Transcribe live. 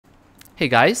Hey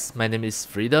guys, my name is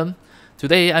Freedom.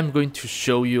 Today I'm going to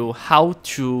show you how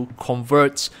to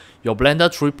convert your Blender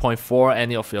 3.4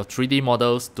 any of your 3D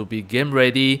models to be game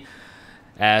ready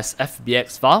as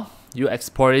FBX file. You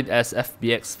export it as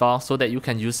FBX file so that you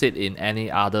can use it in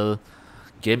any other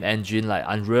game engine like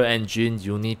Unreal Engine,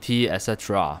 Unity,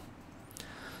 etc.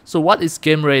 So what is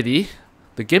game ready?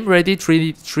 The game ready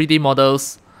 3D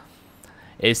models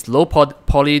is low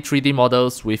poly 3D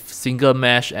models with single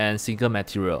mesh and single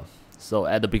material. So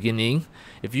at the beginning,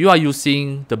 if you are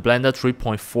using the Blender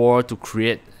 3.4 to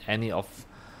create any of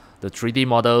the 3D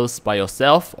models by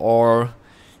yourself, or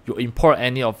you import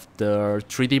any of the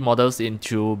 3D models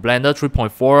into Blender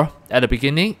 3.4, at the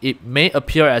beginning, it may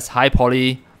appear as high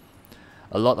poly,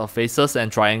 a lot of faces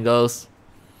and triangles,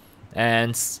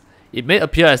 and it may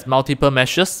appear as multiple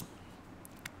meshes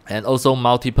and also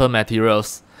multiple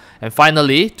materials. And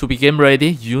finally, to be game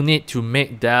ready, you need to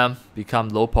make them become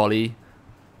low poly,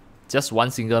 just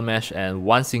one single mesh and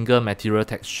one single material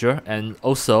texture. And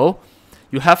also,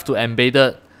 you have to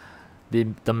embed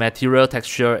the material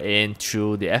texture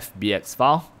into the FBX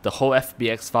file. The whole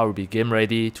FBX file will be game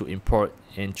ready to import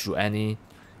into any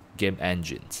game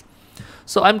engines.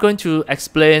 So I'm going to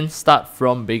explain, start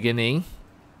from beginning.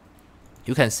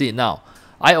 You can see it now.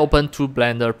 I open two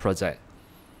Blender project.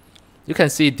 You can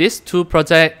see these two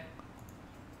projects.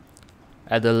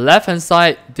 At the left hand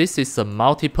side, this is a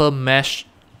multiple mesh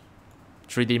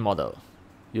 3D model.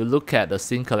 You look at the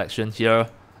scene collection here,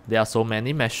 there are so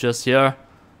many meshes here,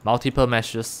 multiple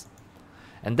meshes.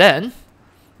 And then,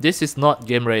 this is not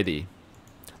game ready.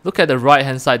 Look at the right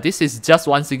hand side, this is just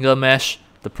one single mesh,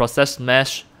 the process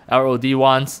mesh, ROD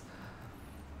ones.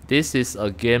 This is a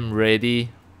game ready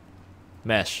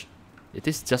mesh. It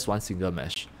is just one single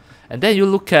mesh. And then you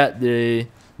look at the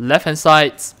left hand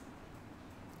side,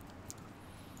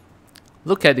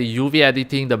 look at the UV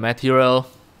editing, the material.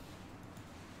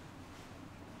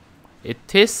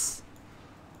 It is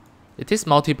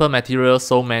multiple materials,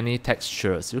 so many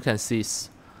textures. You can see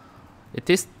it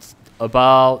is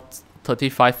about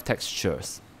 35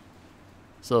 textures.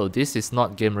 So this is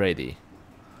not game ready.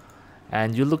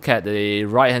 And you look at the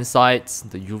right hand side,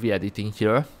 the UV editing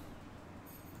here.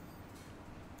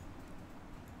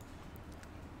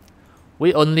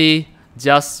 We only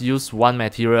just use one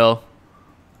material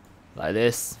like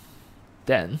this.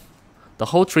 Then the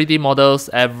whole 3D models,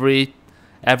 every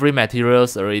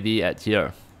materials already at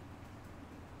here.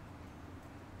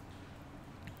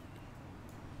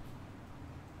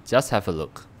 Just have a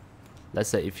look. Let's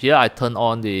say if here I turn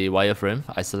on the wireframe,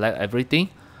 I select everything.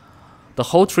 The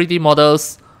whole 3D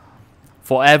models,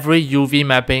 for every UV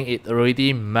mapping, it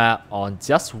already mapped on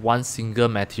just one single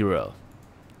material.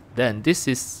 Then this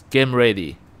is game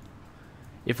ready.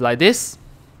 If like this,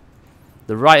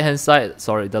 the right hand side,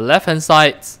 sorry, the left hand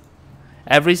side,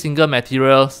 every single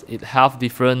materials, it have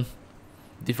different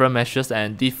meshes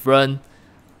and different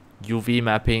UV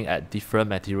mapping at different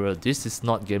material. This is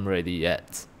not game ready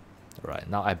yet. Alright,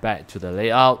 now I back to the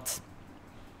layout.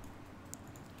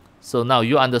 So now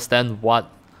you understand what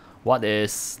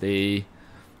is the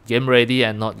game ready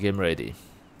and not game ready.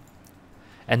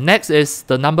 And next is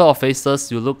the number of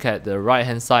faces. You look at the right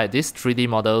hand side, these 3D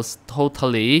models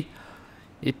totally,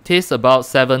 it is about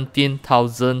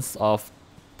 17,000 of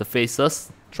the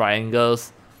faces,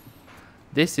 triangles.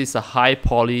 This is a high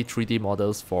poly 3D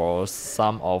models for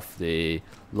some of the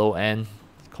low-end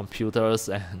computers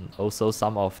and also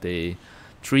some of the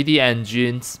 3D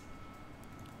engines,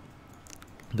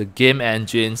 the game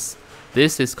engines.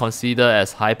 This is considered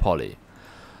as high poly.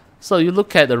 So you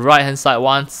look at the right hand side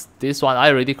ones. This one I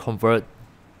already converted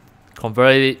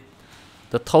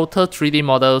the total 3D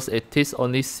models. It is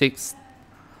only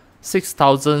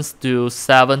 6,000 to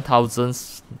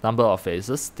 7,000 number of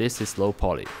faces. This is low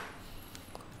poly.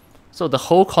 So the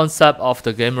whole concept of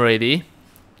the game ready,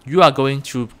 you are going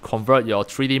to convert your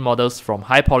 3D models from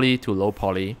high poly to low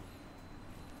poly,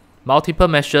 multiple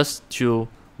meshes to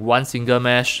one single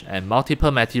mesh, and multiple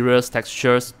materials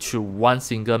textures to one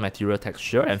single material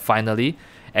texture, and finally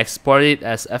export it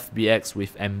as FBX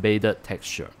with embedded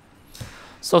texture.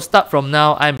 So start from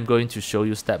now, I'm going to show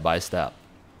you step by step.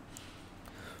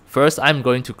 First, I'm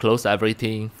going to close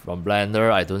everything from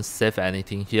Blender. I don't save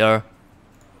anything here.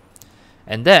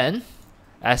 And then,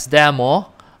 as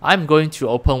demo, I'm going to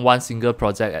open one single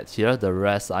project at here. The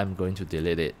rest, I'm going to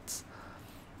delete it.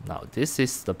 Now, this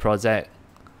is the project.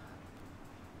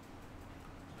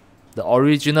 The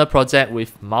original project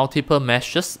with multiple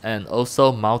meshes and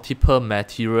also multiple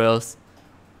materials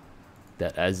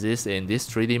that exist in these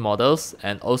 3D models.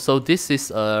 And also, this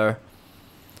is a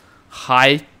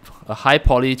high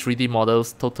poly 3D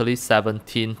models, totally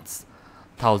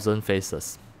 17,000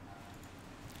 faces.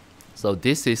 So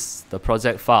this is the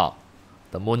project file,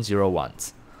 the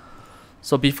Moon01.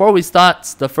 So before we start,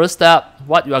 the first step,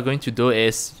 what you are going to do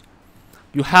is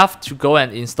you have to go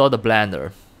and install the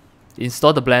Blender.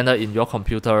 Install the Blender in your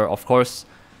computer. Of course,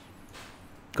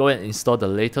 go and install the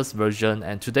latest version,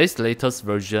 and today's latest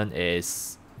version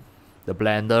is the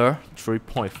Blender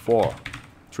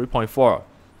 3.4.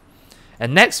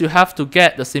 And next you have to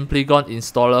get the Simplygon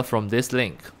installer from this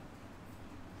link.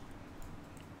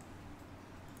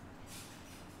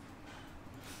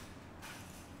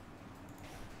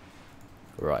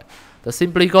 Right, the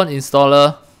Simplygon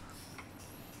installer,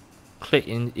 click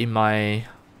in my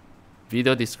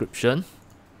video description.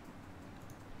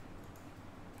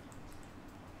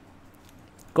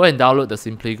 Go and download the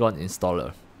Simplygon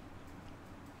installer.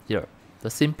 Here, the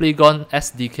Simplygon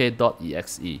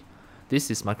SDK.exe.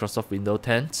 This is Microsoft Windows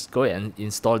 10. Go and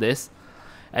install this.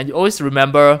 And you always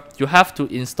remember, you have to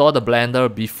install the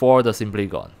Blender before the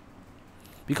Simplygon.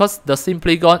 Because the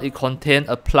Simplygon, it contains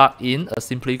a plugin, a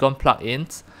Simplygon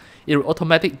plugin. It will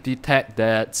automatically detect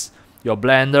that your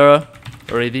Blender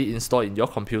already installed in your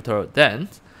computer. Then,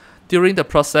 during the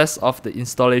process of the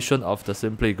installation of the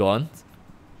Simplygon,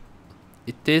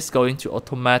 it is going to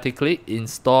automatically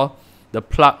install the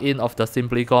plugin of the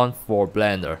Simplygon for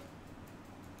Blender.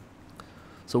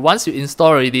 So once you install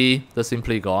already the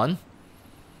Simplygon,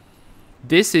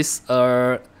 this is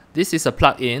a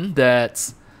plugin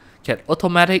that can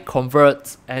automatically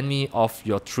convert any of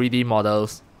your 3D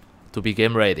models to be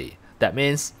game ready. That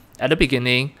means at the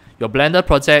beginning, your Blender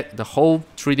project, the whole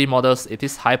 3D models, it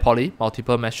is high poly,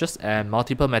 multiple meshes and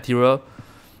multiple material.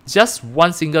 Just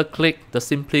one single click, the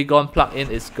Simplygon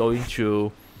plugin is going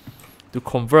to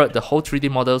convert the whole 3D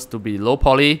models to be low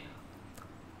poly,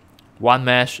 one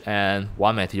mesh and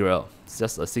one material. It's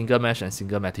just a single mesh and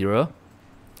single material.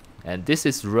 And this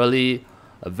is really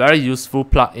a very useful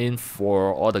plugin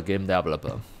for all the game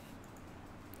developer.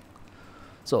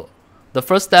 So the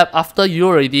first step, after you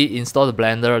already install the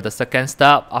Blender, the second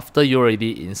step, after you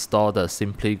already install the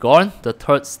Simplygon, the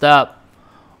third step,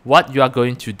 what you are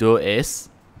going to do is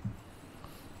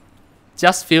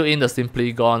just fill in the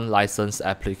Simplygon license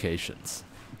applications.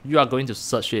 You are going to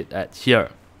search it at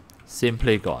here,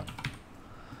 Simplygon.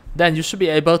 Then you should be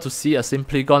able to see a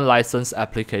Simplygon license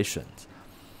application.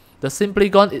 The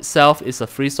Simplygon itself is a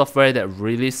free software that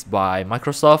released by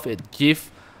Microsoft. It give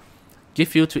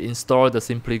you to install the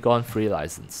Simplygon free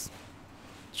license.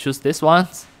 Choose this one,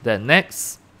 then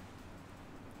next.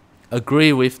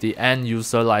 Agree with the end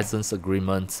user license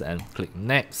agreement and click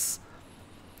next.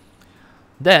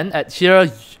 Then at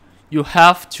here, you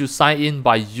have to sign in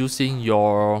by using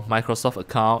your Microsoft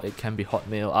account. It can be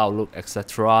Hotmail, Outlook,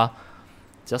 etc.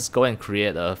 Just go and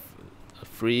create a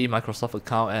free Microsoft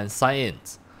account and sign in.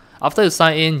 After you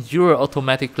sign in, you will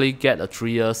automatically get a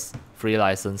 3 years free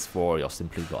license for your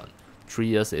Simplygon. 3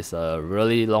 years is a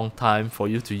really long time for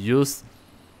you to use.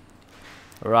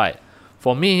 Alright,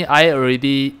 for me, I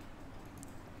already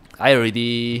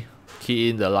key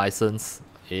in the license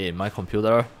in my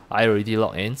computer. I already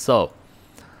logged in. So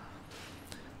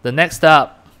the next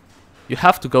step, you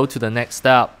have to go to the next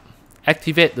step.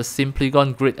 Activate the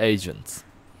Simplygon grid agents.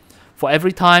 For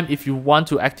every time, if you want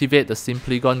to activate the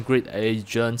Simplygon grid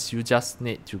agents, you just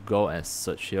need to go and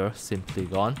search here,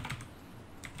 Simplygon.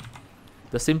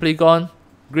 The Simplygon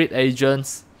grid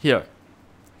agents here.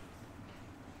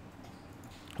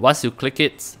 Once you click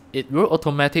it, it will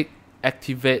automatically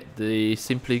activate the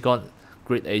Simplygon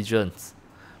grid agents.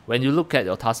 When you look at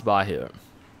your taskbar here,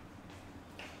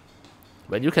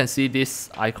 when you can see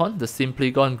this icon, the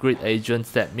Simplygon grid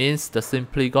agents, that means the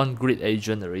Simplygon grid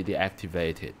agent already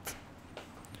activated.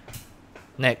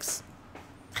 Next,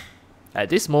 at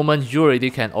this moment, you already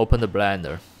can open the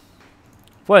Blender.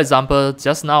 For example,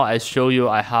 just now I show you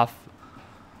I have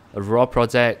a raw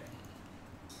project,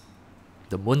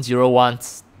 the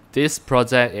Moon01. This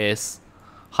project is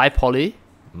high poly,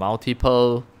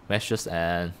 multiple meshes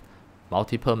and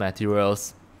multiple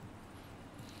materials.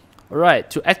 Alright,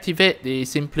 to activate the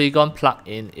Simplygon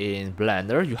plugin in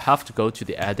Blender, you have to go to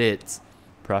the Edit,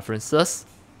 Preferences.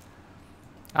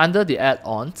 Under the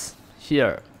add-ons,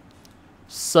 here,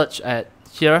 search at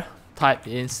here, type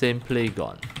in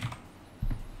Simplygon.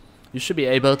 You should be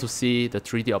able to see the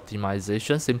 3D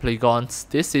optimization Simplygons.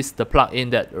 This is the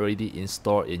plugin that already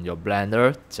installed in your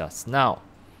Blender just now.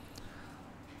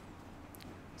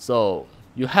 So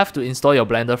you have to install your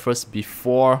Blender first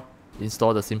before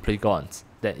install the Simplygons.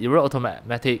 Then it will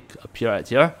automatically appear at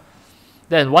here.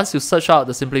 Then once you search out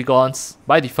the Simplygons,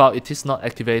 by default it is not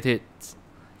activated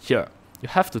here. You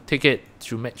have to take it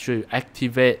to make sure you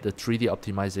activate the 3D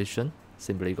optimization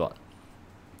Simplygon.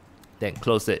 Then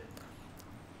close it.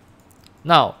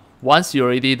 Now, once you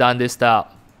already done this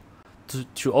step,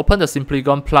 to open the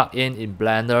Simplygon plugin in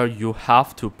Blender, you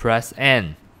have to press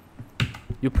N.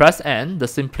 You press N, the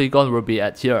Simplygon will be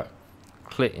at here.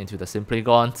 Click into the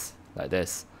Simplygons like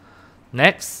this.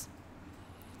 Next,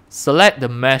 select the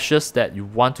meshes that you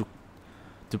want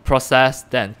to process,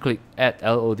 then click Add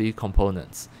LOD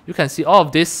Components. You can see all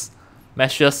of these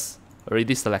meshes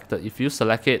already selected. If you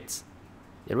select it,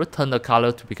 it will turn the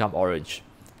color to become orange.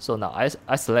 So now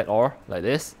I select all like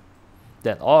this,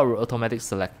 then all will automatically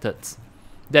selected.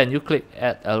 Then you click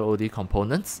Add LOD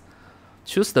Components.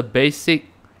 Choose the basic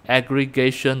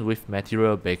aggregation with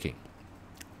material baking.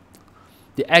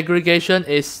 The aggregation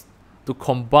is to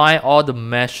combine all the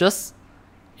meshes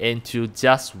into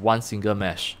just one single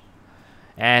mesh.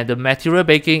 And the material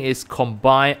baking is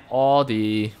combine all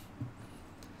the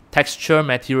texture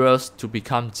materials to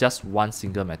become just one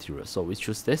single material. So we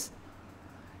choose this.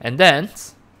 And then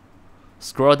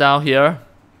scroll down here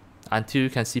until you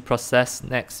can see process.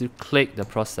 Next, you click the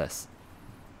process.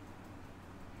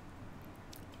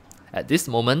 At this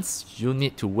moment, you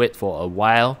need to wait for a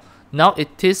while. Now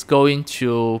it is going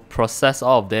to process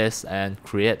all of this and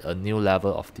create a new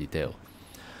level of detail.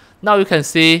 Now you can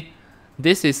see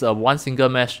this is a one single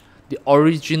mesh. The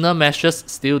original meshes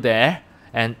still there,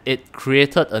 and it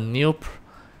created a new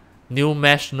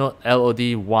mesh node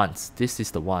LOD once. This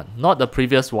is the one, not the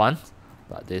previous one,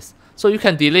 but this. So you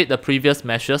can delete the previous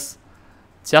meshes.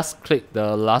 Just click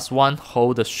the last one,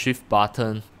 hold the shift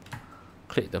button,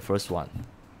 click the first one,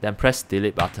 then press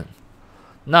delete button.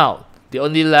 Now the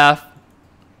only left,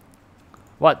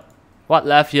 what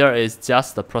left here is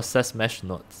just the process mesh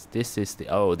nodes. This is the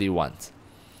LOD ones.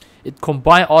 It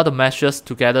combines all the meshes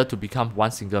together to become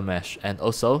one single mesh. And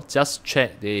also just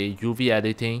check the UV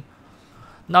editing.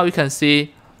 Now you can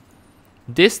see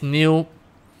this new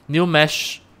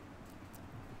mesh.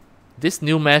 This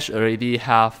new mesh already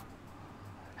have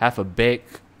a big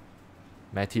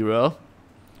material,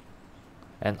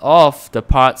 and all of the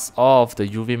parts, all of the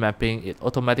UV mapping, it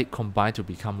automatically combine to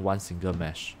become one single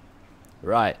mesh.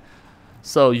 Right.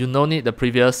 So you no need the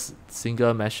previous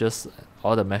single meshes,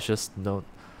 all the meshes no.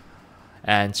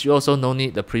 And you also no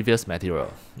need the previous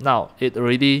material. Now it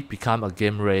already become a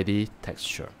game ready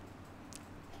texture.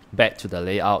 Back to the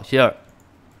layout here.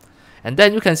 And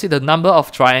then you can see the number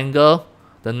of triangle,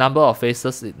 the number of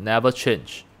faces, it never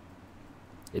change.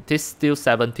 It is still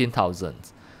 17,000.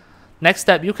 Next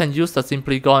step, you can use the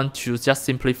Simplygon to just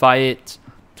simplify it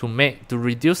to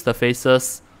reduce the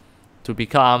faces to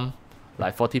become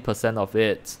like 40% of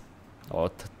it or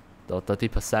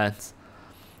 30%.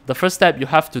 The first step, you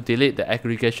have to delete the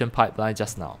aggregation pipeline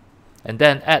just now, and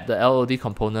then add the LOD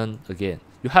component again.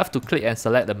 You have to click and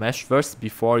select the mesh first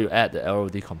before you add the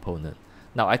LOD component.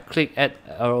 Now I click add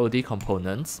LOD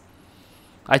components.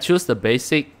 I choose the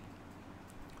basic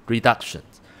reduction.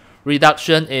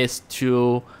 Reduction is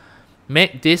to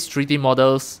make these 3D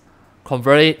models,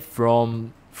 convert it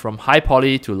from high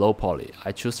poly to low poly.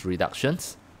 I choose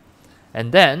reductions.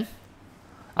 And then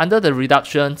under the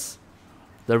reductions,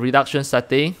 the reduction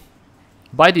setting,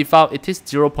 by default it is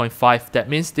 0.5. That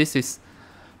means this is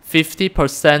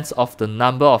 50% of the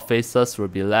number of faces will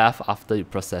be left after you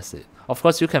process it. Of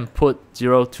course, you can put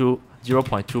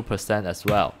 0.2% as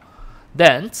well.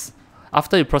 Then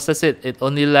after you process it, it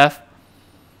only left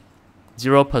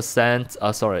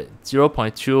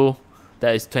 0.2.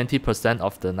 That is 20%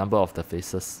 of the number of the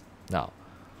faces. Now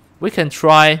we can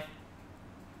try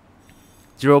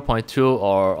 0.2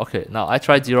 or okay, now I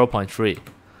try 0.3.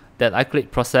 Then I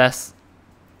click process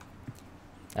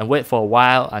and wait for a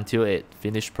while until it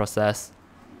finish process.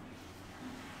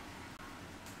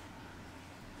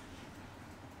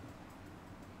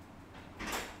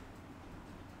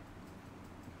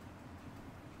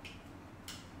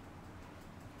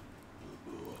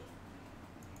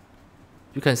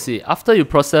 You can see after you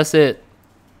process it,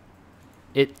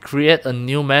 it create a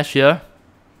new mesh here,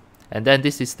 and then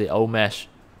this is the old mesh.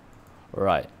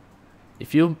 Alright,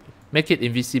 if you make it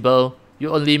invisible, you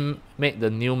only make the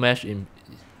new mesh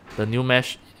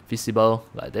visible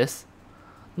like this.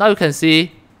 Now you can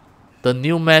see the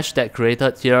new mesh that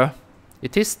created here.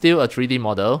 It is still a 3D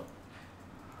model,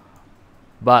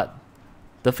 but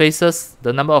the faces,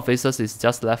 the number of faces is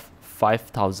just left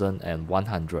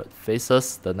 5,100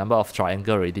 faces. The number of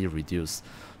triangle already reduced,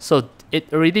 so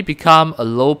it already become a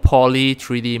low poly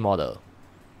 3D model.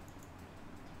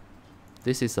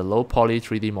 This is a low poly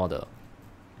 3D model.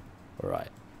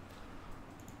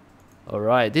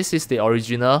 Alright, this is the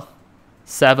original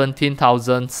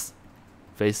 17,000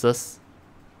 faces,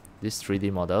 this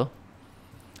 3D model.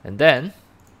 And then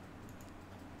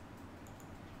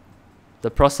the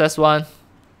process one,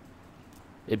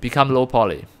 it become low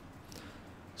poly.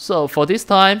 So for this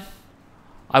time,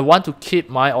 I want to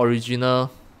keep my original.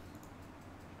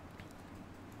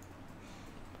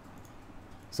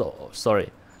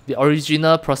 The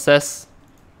original process,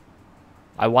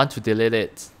 I want to delete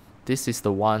it. This is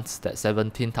the ones that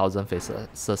 17,000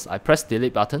 faces. I press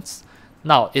delete buttons.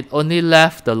 Now it only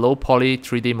left the low poly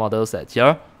 3D models at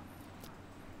here.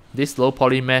 This low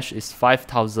poly mesh is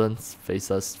 5,000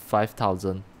 faces,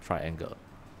 5,000 triangle.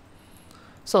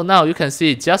 So now you can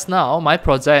see just now my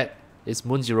project is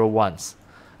Moon01.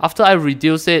 After I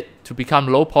reduce it to become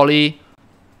low poly,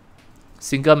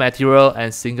 single material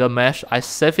and single mesh, I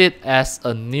save it as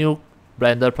a new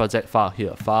Blender project file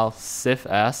here. File save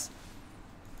as.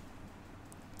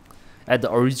 At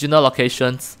the original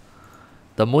locations,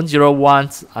 the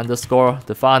Moon01 underscore,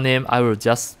 the file name, I will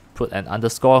just put an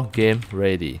underscore game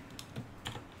ready.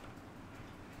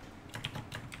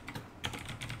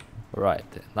 Right,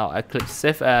 now I click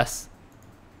save as.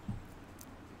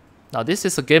 Now this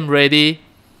is a game ready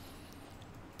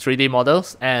 3D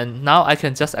models, and now I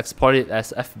can just export it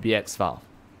as FBX file.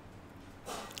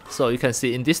 So you can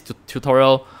see in this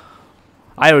tutorial,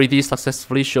 I already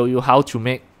successfully show you how to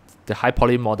make the high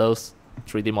poly models,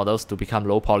 3D models to become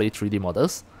low poly 3D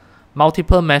models,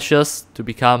 multiple meshes to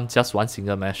become just one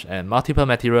single mesh, and multiple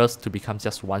materials to become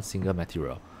just one single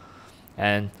material.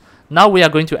 And now we are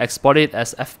going to export it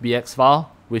as FBX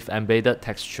file with embedded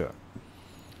texture.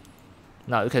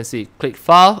 Now you can see, click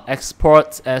File,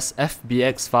 Export as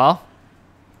FBX file.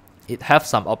 It has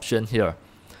some option here.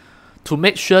 To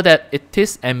make sure that it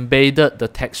is embedded the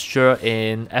texture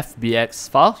in FBX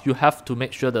file, you have to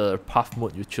make sure the path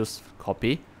mode you choose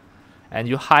copy, and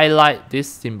you highlight this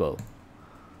symbol.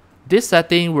 This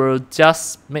setting will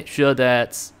just make sure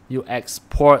that you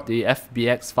export the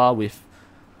FBX file with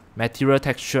material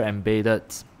texture embedded.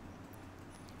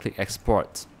 Click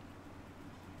Export.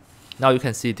 Now you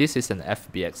can see this is an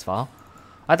FBX file.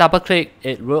 I double click,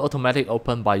 it will automatically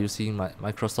open by using my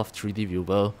Microsoft 3D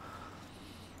Viewer.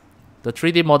 The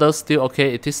 3D model is still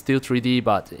okay, it is still 3D,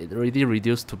 but it already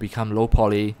reduced to become low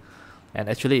poly, and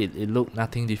actually it looked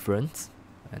nothing different,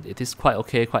 and it is quite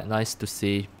okay, quite nice to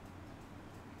see.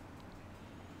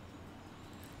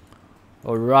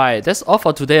 Alright, that's all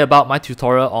for today about my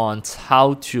tutorial on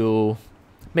how to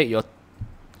make your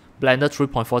Blender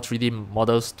 3.4 3D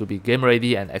models to be game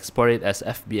ready and export it as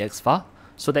FBX file,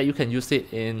 so that you can use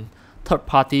it in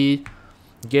third-party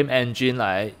game engine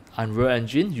like Unreal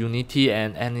Engine, Unity,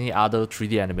 and any other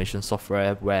 3D animation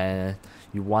software where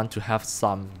you want to have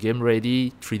some game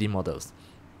ready 3D models.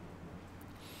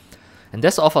 And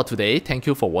that's all for today. Thank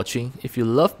you for watching. If you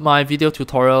loved my video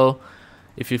tutorial,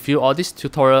 if you feel all this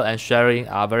tutorial and sharing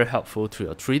are very helpful to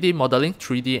your 3D modeling,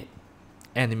 3D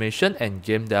animation, and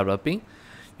game developing,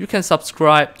 you can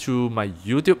subscribe to my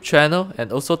YouTube channel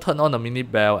and also turn on the mini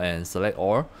bell and select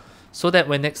all, so that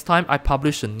when next time I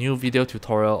publish a new video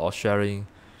tutorial or sharing,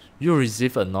 you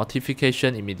receive a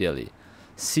notification immediately.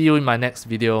 See you in my next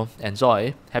video.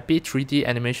 Enjoy. Happy 3D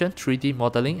animation, 3D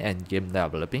modeling, and game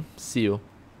developing. See you.